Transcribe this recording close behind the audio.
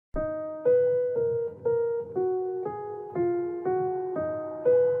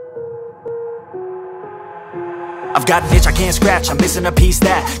I've got an itch I can't scratch, I'm missing a piece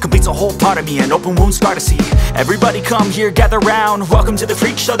that completes a whole part of me, an open wound scar to see. Everybody come here, gather round, welcome to the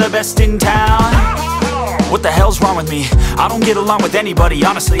freak show, the best in town. What the hell's wrong with me? I don't get along with anybody,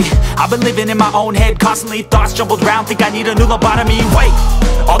 honestly. I've been living in my own head constantly, thoughts jumbled round, think I need a new lobotomy. Wait,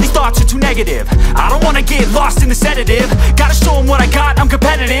 all these thoughts are too negative, I don't wanna get lost in the sedative. Gotta show them what I got, I'm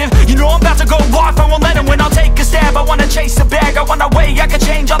competitive. You know I'm about to go off, I won't let them win, I'll take a stab. I wanna chase the bag, I wanna weigh, I can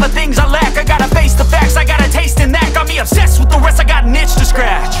change all the things I lack. I gotta face the facts, I got a taste in that. Got me obsessed with the rest, I got an itch to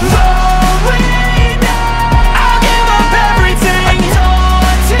scratch. Lonely now, I'll give up everything.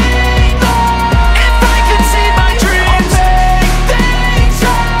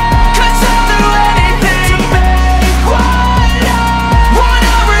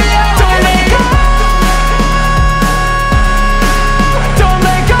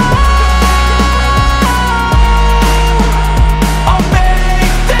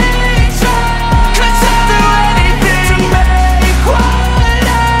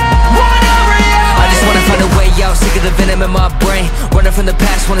 The venom in my brain, running from the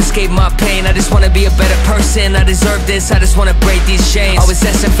past, wanna escape my pain. I just wanna be a better person, I deserve this, I just wanna break these chains. Always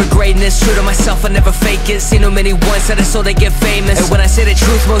asking for greatness, true to myself, I never fake it. Seen too many once that I so they get famous. And when I say the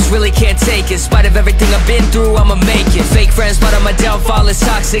truth, most really can't take it. In spite of everything I've been through, I'ma make it. Fake friends, but on my downfall is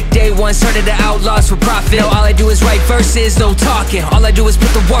toxic. Day one, started to outlaws for profit. Now all I do is write verses, no talking. All I do is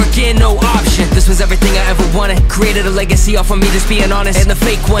put the work in, no option. This was everything I ever wanted, created a legacy off of me just being honest. And the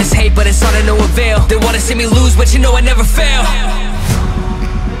fake ones hate, but it's all to no avail. They wanna see me lose, but you know I never fail.